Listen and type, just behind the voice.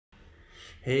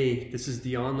Hey, this is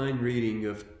the online reading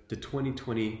of the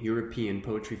 2020 European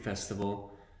Poetry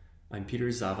Festival. I'm Peter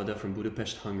Zavada from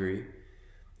Budapest, Hungary,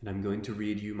 and I'm going to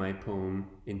read you my poem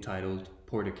entitled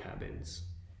Portakabins.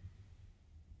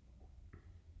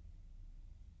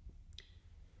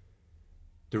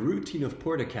 The routine of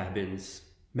portakabins,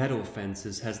 metal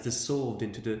fences, has dissolved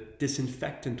into the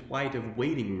disinfectant white of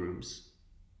waiting rooms,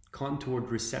 contoured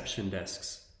reception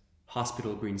desks,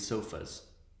 hospital green sofas.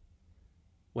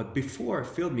 What before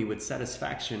filled me with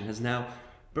satisfaction has now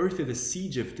birthed a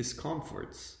siege of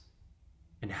discomforts,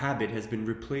 and habit has been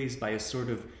replaced by a sort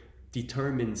of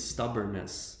determined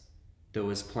stubbornness, though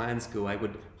as plans go I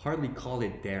would hardly call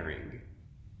it daring.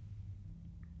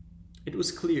 It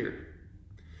was clear,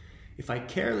 if I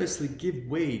carelessly give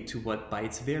way to what by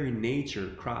its very nature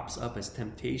crops up as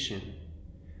temptation,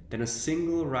 then a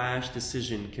single rash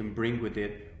decision can bring with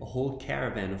it a whole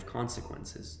caravan of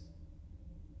consequences.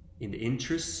 In the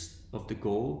interests of the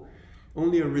goal,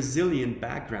 only a resilient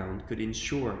background could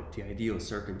ensure the ideal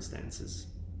circumstances.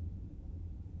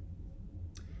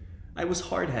 I was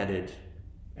hard-headed,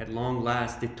 at long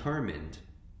last determined.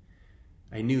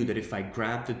 I knew that if I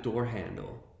grabbed the door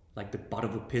handle, like the butt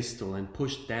of a pistol, and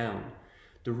pushed down,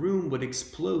 the room would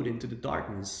explode into the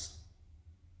darkness.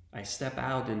 I step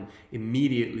out and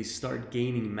immediately start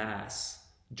gaining mass,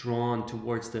 drawn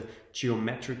towards the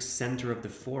geometric center of the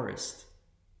forest.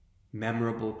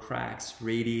 Memorable cracks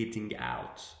radiating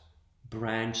out,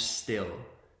 branch still,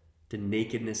 the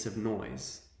nakedness of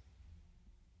noise.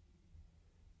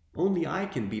 Only I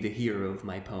can be the hero of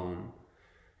my poem,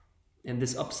 and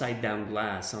this upside-down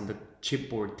glass on the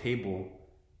chipboard table,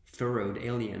 furrowed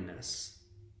alienness,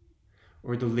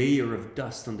 or the layer of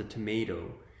dust on the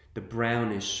tomato, the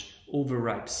brownish,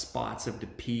 overripe spots of the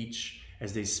peach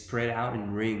as they spread out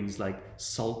in rings like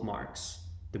salt marks,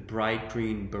 the bright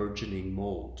green burgeoning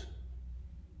mold.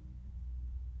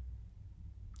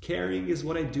 Caring is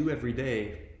what I do every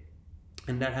day,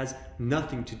 and that has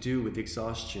nothing to do with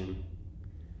exhaustion.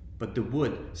 But the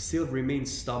wood still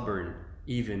remains stubborn,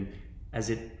 even as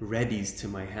it readies to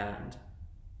my hand.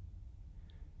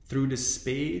 Through the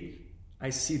spade,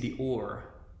 I see the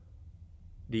ore,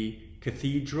 the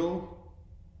cathedral,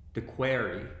 the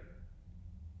quarry,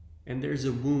 and there's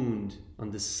a wound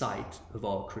on the site of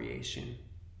all creation.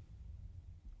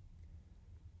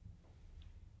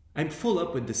 I'm full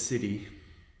up with the city.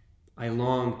 I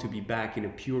long to be back in a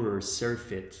purer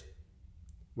surfeit,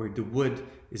 where the wood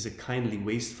is a kindly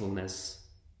wastefulness,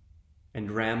 and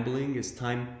rambling is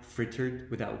time frittered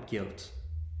without guilt.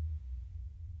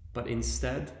 But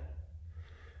instead,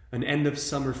 an end of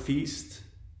summer feast,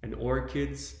 and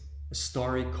orchids, a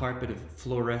starry carpet of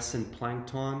fluorescent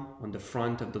plankton on the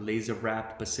front of the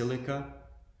laser-wrapped basilica,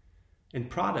 and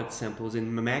product samples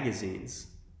in magazines,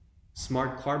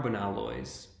 smart carbon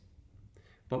alloys.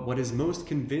 But what is most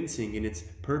convincing in its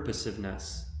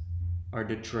purposiveness are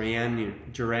the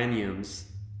geraniums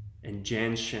and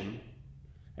gentian,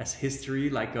 as history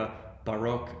like a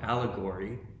Baroque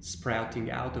allegory sprouting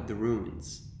out of the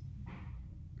ruins.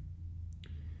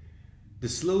 The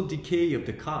slow decay of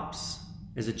the copse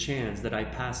is a chance that I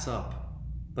pass up,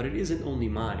 but it isn't only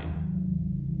mine.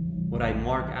 What I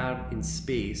mark out in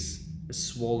space, a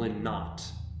swollen knot,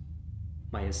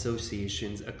 my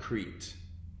associations accrete.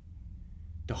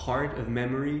 The heart of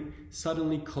memory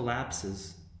suddenly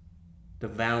collapses. The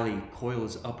valley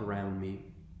coils up around me.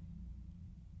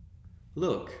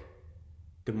 Look,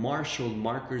 the marshaled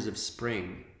markers of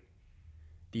spring,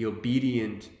 the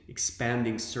obedient,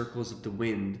 expanding circles of the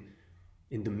wind,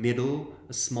 in the middle,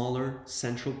 a smaller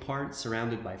central part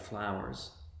surrounded by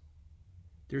flowers.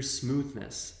 Their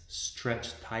smoothness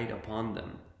stretched tight upon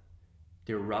them,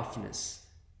 their roughness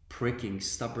pricking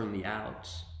stubbornly out.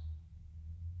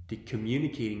 The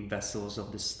communicating vessels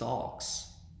of the stalks,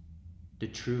 the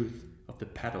truth of the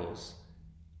petals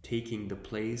taking the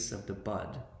place of the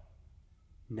bud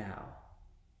now.